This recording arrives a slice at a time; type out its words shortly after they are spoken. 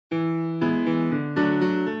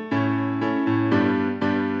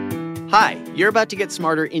Hi, you're about to get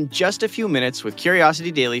smarter in just a few minutes with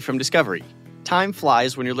Curiosity Daily from Discovery. Time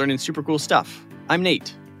flies when you're learning super cool stuff. I'm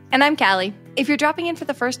Nate. And I'm Callie. If you're dropping in for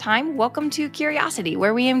the first time, welcome to Curiosity,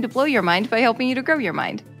 where we aim to blow your mind by helping you to grow your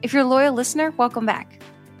mind. If you're a loyal listener, welcome back.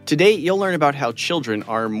 Today, you'll learn about how children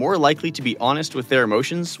are more likely to be honest with their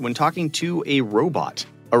emotions when talking to a robot,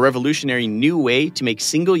 a revolutionary new way to make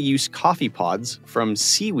single-use coffee pods from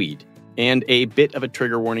seaweed, and a bit of a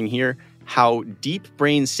trigger warning here, how deep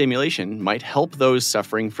brain stimulation might help those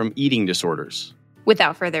suffering from eating disorders.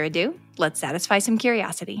 Without further ado, let's satisfy some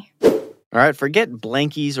curiosity. All right, forget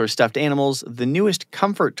blankies or stuffed animals. The newest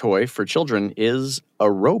comfort toy for children is a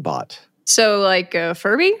robot. So, like a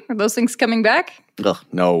Furby? Are those things coming back? Ugh,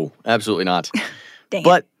 no, absolutely not.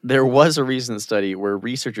 But there was a recent study where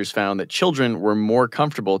researchers found that children were more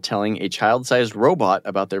comfortable telling a child-sized robot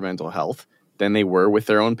about their mental health than they were with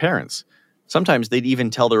their own parents. Sometimes they'd even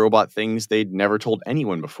tell the robot things they'd never told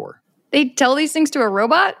anyone before. They'd tell these things to a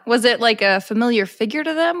robot? Was it like a familiar figure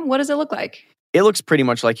to them? What does it look like? It looks pretty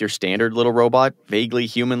much like your standard little robot, vaguely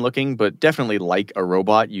human-looking, but definitely like a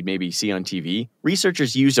robot you'd maybe see on TV.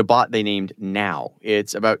 Researchers used a bot they named Now.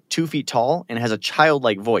 It's about 2 feet tall and has a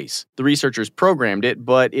childlike voice. The researchers programmed it,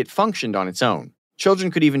 but it functioned on its own.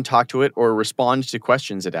 Children could even talk to it or respond to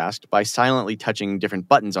questions it asked by silently touching different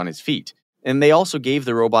buttons on its feet. And they also gave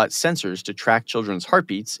the robot sensors to track children's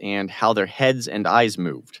heartbeats and how their heads and eyes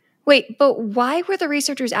moved. Wait, but why were the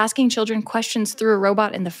researchers asking children questions through a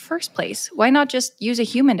robot in the first place? Why not just use a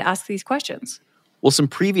human to ask these questions? Well, some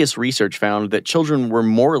previous research found that children were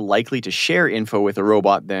more likely to share info with a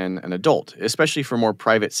robot than an adult, especially for more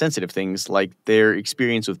private, sensitive things like their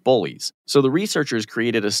experience with bullies. So the researchers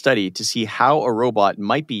created a study to see how a robot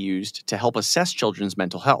might be used to help assess children's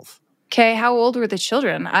mental health. Okay, how old were the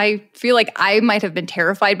children? I feel like I might have been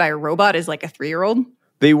terrified by a robot as like a 3-year-old.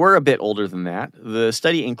 They were a bit older than that. The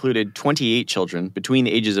study included 28 children between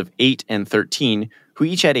the ages of 8 and 13 who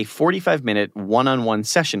each had a 45-minute one-on-one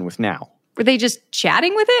session with Now. Were they just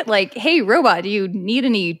chatting with it? Like, hey, robot, do you need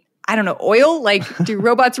any, oil? Like, do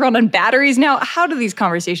robots run on batteries now? How do these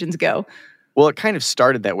conversations go? Well, it kind of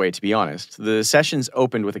started that way, to be honest. The sessions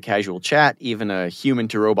opened with a casual chat, even a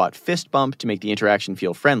human-to-robot fist bump to make the interaction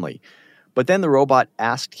feel friendly. But then the robot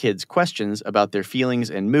asked kids questions about their feelings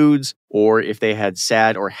and moods, or if they had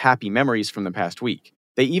sad or happy memories from the past week.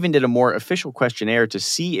 They even did a more official questionnaire to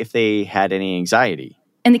see if they had any anxiety.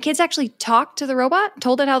 And the kids actually talked to the robot,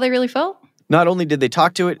 told it how they really felt? Not only did they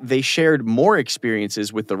talk to it, they shared more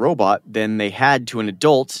experiences with the robot than they had to an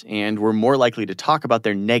adult and were more likely to talk about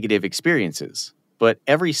their negative experiences. But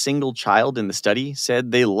every single child in the study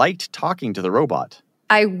said they liked talking to the robot.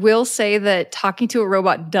 I will say that talking to a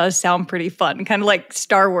robot does sound pretty fun, kind of like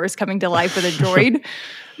Star Wars coming to life with a droid.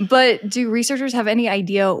 But do researchers have any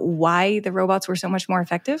idea why the robots were so much more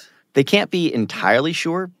effective? They can't be entirely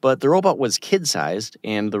sure, but the robot was kid-sized,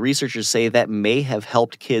 and the researchers say that may have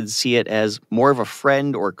helped kids see it as more of a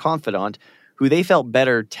friend or confidant who they felt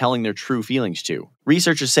better telling their true feelings to.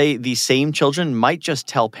 Researchers say these same children might just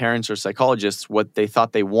tell parents or psychologists what they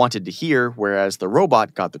thought they wanted to hear, whereas the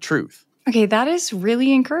robot got the truth. Okay, that is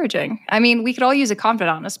really encouraging. I mean, we could all use a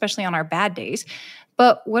confidant, especially on our bad days.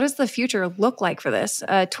 But what does the future look like for this?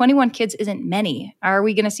 21 kids isn't many. Are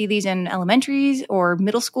we going to see these in elementaries or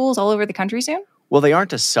middle schools all over the country soon? Well, they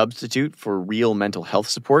aren't a substitute for real mental health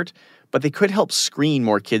support, but they could help screen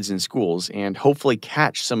more kids in schools and hopefully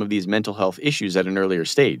catch some of these mental health issues at an earlier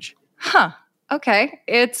stage. Huh. Okay.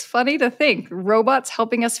 It's funny to think robots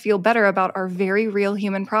helping us feel better about our very real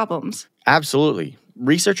human problems. Absolutely.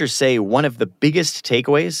 Researchers say one of the biggest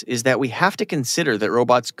takeaways is that we have to consider that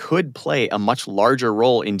robots could play a much larger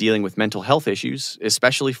role in dealing with mental health issues,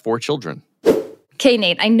 especially for children. Okay,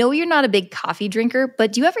 Nate, I know you're not a big coffee drinker,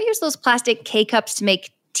 but do you ever use those plastic K-cups to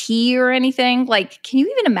make tea or anything? Like, can you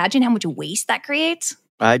even imagine how much waste that creates?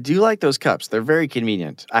 I do like those cups. They're very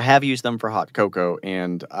convenient. I have used them for hot cocoa,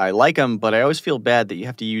 and I like them, but I always feel bad that you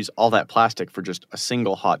have to use all that plastic for just a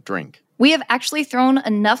single hot drink. We have actually thrown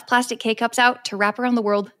enough plastic K-cups out to wrap around the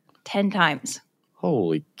world 10 times.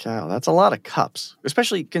 Holy cow, that's a lot of cups,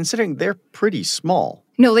 especially considering they're pretty small.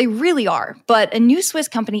 No, they really are. But a new Swiss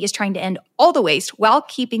company is trying to end all the waste while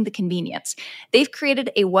keeping the convenience. They've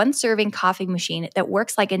created a one-serving coffee machine that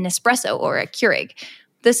works like a Nespresso or a Keurig.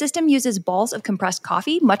 The system uses balls of compressed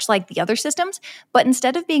coffee, much like the other systems, but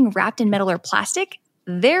instead of being wrapped in metal or plastic,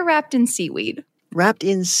 they're wrapped in seaweed. Wrapped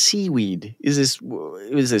in seaweed. Is this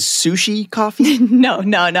sushi coffee? No.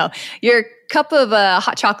 You're cup of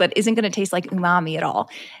hot chocolate isn't going to taste like umami at all.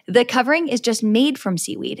 The covering is just made from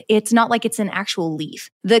seaweed. It's not like it's an actual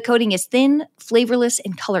leaf. The coating is thin, flavorless,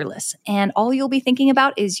 and colorless. And all you'll be thinking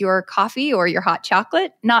about is your coffee or your hot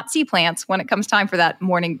chocolate, not sea plants when it comes time for that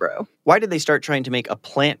morning brew. Why did they start trying to make a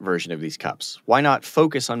plant version of these cups? Why not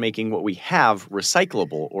focus on making what we have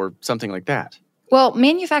recyclable or something like that? Well,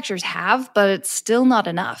 manufacturers have, but it's still not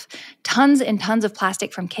enough. Tons and tons of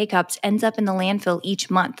plastic from K-Cups ends up in the landfill each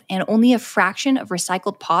month, and only a fraction of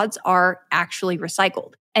recycled pods are actually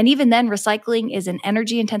recycled. And even then, recycling is an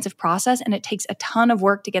energy-intensive process, and it takes a ton of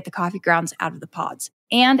work to get the coffee grounds out of the pods.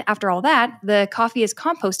 And after all that, the coffee is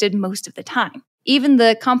composted most of the time. Even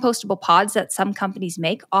the compostable pods that some companies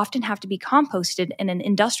make often have to be composted in an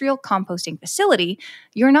industrial composting facility.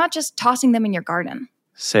 You're not just tossing them in your garden.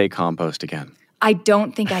 Say compost again. I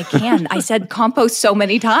don't think I can. I said compost so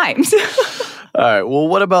many times. All right, well,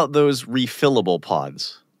 what about those refillable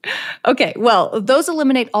pods? Okay, well, those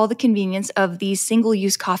eliminate all the convenience of these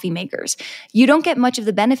single-use coffee makers. You don't get much of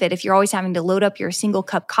the benefit if you're always having to load up your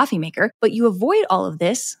single-cup coffee maker, but you avoid all of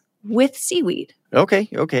this with seaweed.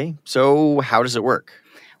 Okay. So how does it work?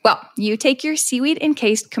 Well, you take your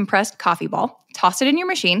seaweed-encased compressed coffee ball, toss it in your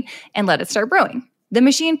machine, and let it start brewing. The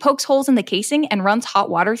machine pokes holes in the casing and runs hot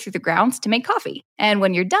water through the grounds to make coffee. And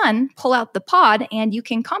when you're done, pull out the pod and you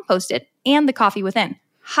can compost it and the coffee within.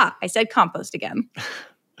 Ha, I said compost again.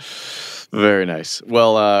 Very nice.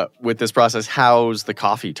 Well, with this process, how's the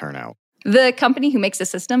coffee turn out? The company who makes the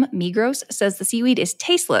system, Migros, says the seaweed is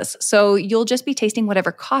tasteless, so you'll just be tasting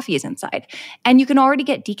whatever coffee is inside. And you can already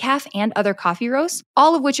get decaf and other coffee roasts,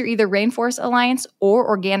 all of which are either Rainforest Alliance or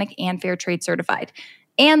organic and fair trade certified.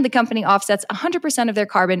 And the company offsets 100% of their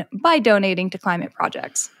carbon by donating to climate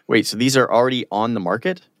projects. Wait, so these are already on the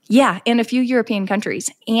market? Yeah, in a few European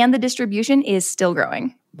countries. And the distribution is still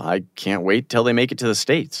growing. I can't wait till they make it to the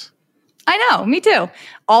States. I know, me too.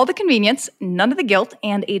 All the convenience, none of the guilt,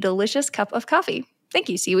 and a delicious cup of coffee. Thank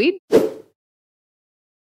you, Seaweed.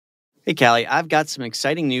 Hey, Callie, I've got some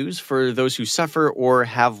exciting news for those who suffer or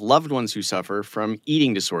have loved ones who suffer from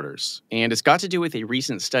eating disorders. And it's got to do with a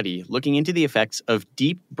recent study looking into the effects of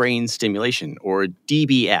deep brain stimulation, or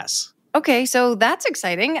DBS. Okay, so that's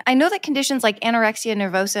exciting. I know that conditions like anorexia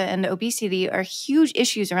nervosa and obesity are huge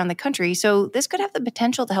issues around the country, so this could have the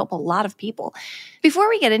potential to help a lot of people. Before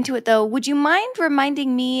we get into it, though, would you mind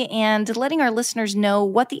reminding me and letting our listeners know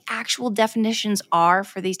what the actual definitions are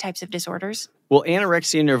for these types of disorders? Well,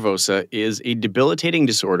 anorexia nervosa is a debilitating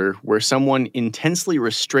disorder where someone intensely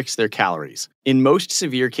restricts their calories. In most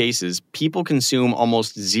severe cases, people consume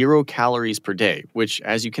almost 0 calories per day, which,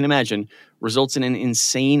 as you can imagine, results in an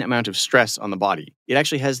insane amount of stress on the body. It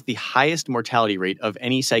actually has the highest mortality rate of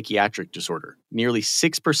any psychiatric disorder. Nearly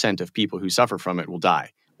 6% of people who suffer from it will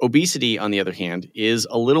die. Obesity, on the other hand, is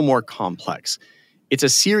a little more complex. It's a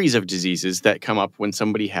series of diseases that come up when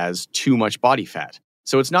somebody has too much body fat.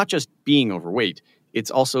 So it's not just being overweight, it's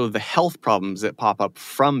also the health problems that pop up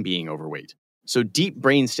from being overweight. So deep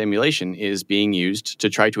brain stimulation is being used to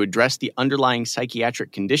try to address the underlying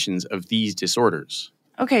psychiatric conditions of these disorders.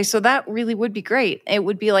 Okay, so that really would be great. It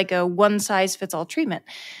would be like a one-size-fits-all treatment.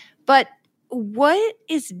 But what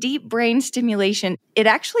is deep brain stimulation? It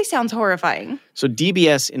actually sounds horrifying. So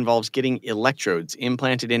DBS involves getting electrodes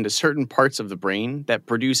implanted into certain parts of the brain that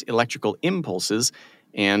produce electrical impulses,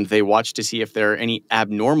 and they watch to see if there are any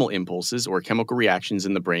abnormal impulses or chemical reactions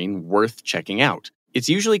in the brain worth checking out. It's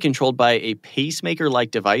usually controlled by a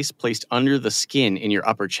pacemaker-like device placed under the skin in your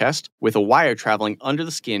upper chest with a wire traveling under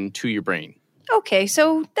the skin to your brain. Okay,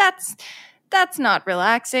 so that's not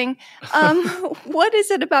relaxing. What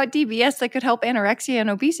is it about DBS that could help anorexia and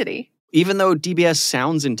obesity? Even though DBS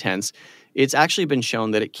sounds intense, it's actually been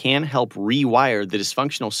shown that it can help rewire the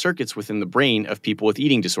dysfunctional circuits within the brain of people with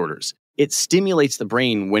eating disorders. It stimulates the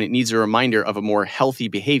brain when it needs a reminder of a more healthy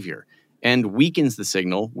behavior and weakens the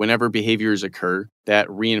signal whenever behaviors occur that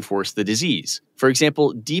reinforce the disease. For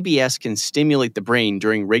example, DBS can stimulate the brain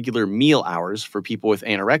during regular meal hours for people with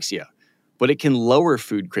anorexia, but it can lower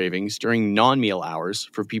food cravings during non-meal hours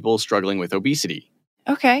for people struggling with obesity.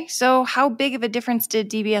 Okay, so how big of a difference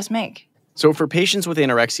did DBS make? So for patients with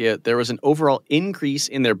anorexia, there was an overall increase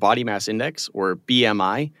in their body mass index, or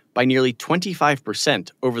BMI, by nearly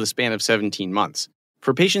 25% over the span of 17 months.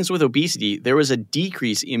 For patients with obesity, there was a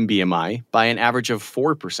decrease in BMI by an average of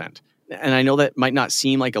 4%. And I know that might not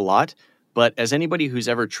seem like a lot, but as anybody who's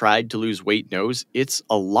ever tried to lose weight knows, it's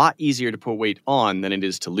a lot easier to put weight on than it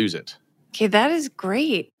is to lose it. Okay, that is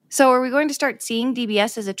great. So are we going to start seeing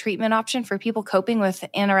DBS as a treatment option for people coping with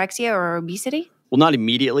anorexia or obesity? Well, not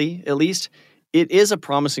immediately, at least. It is a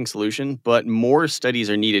promising solution, but more studies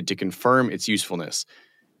are needed to confirm its usefulness.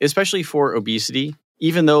 especially for obesity.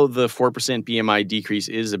 Even though the 4% BMI decrease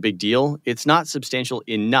is a big deal, it's not substantial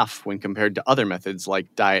enough when compared to other methods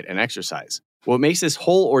like diet and exercise. What makes this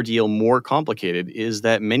whole ordeal more complicated is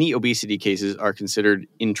that many obesity cases are considered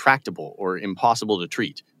intractable or impossible to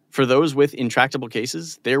treat. For those with intractable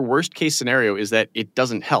cases, their worst case scenario is that it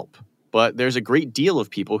doesn't help. But there's a great deal of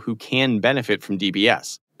people who can benefit from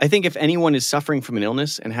DBS. I think if anyone is suffering from an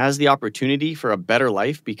illness and has the opportunity for a better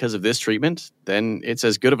life because of this treatment, then it's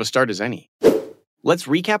as good of a start as any. Let's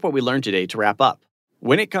recap what we learned today to wrap up.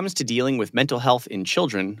 When it comes to dealing with mental health in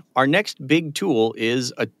children, our next big tool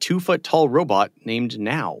is a 2-foot-tall robot named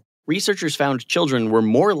Now. Researchers found children were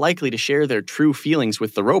more likely to share their true feelings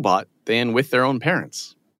with the robot than with their own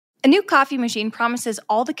parents. A new coffee machine promises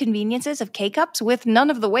all the conveniences of K-Cups with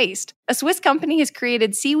none of the waste. A Swiss company has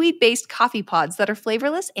created seaweed-based coffee pods that are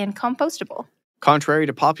flavorless and compostable. Contrary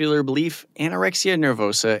to popular belief, anorexia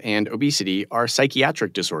nervosa and obesity are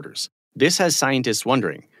psychiatric disorders. This has scientists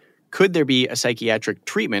wondering, could there be a psychiatric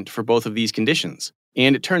treatment for both of these conditions?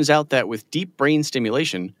 And it turns out that with deep brain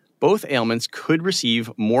stimulation, both ailments could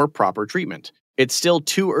receive more proper treatment. It's still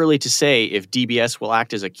too early to say if DBS will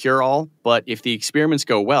act as a cure-all, but if the experiments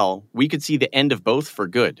go well, we could see the end of both for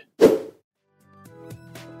good.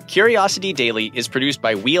 Curiosity Daily is produced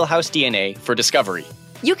by Wheelhouse DNA for Discovery.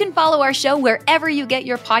 You can follow our show wherever you get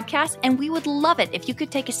your podcasts, and we would love it if you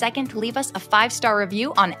could take a second to leave us a 5-star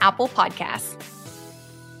review on Apple Podcasts.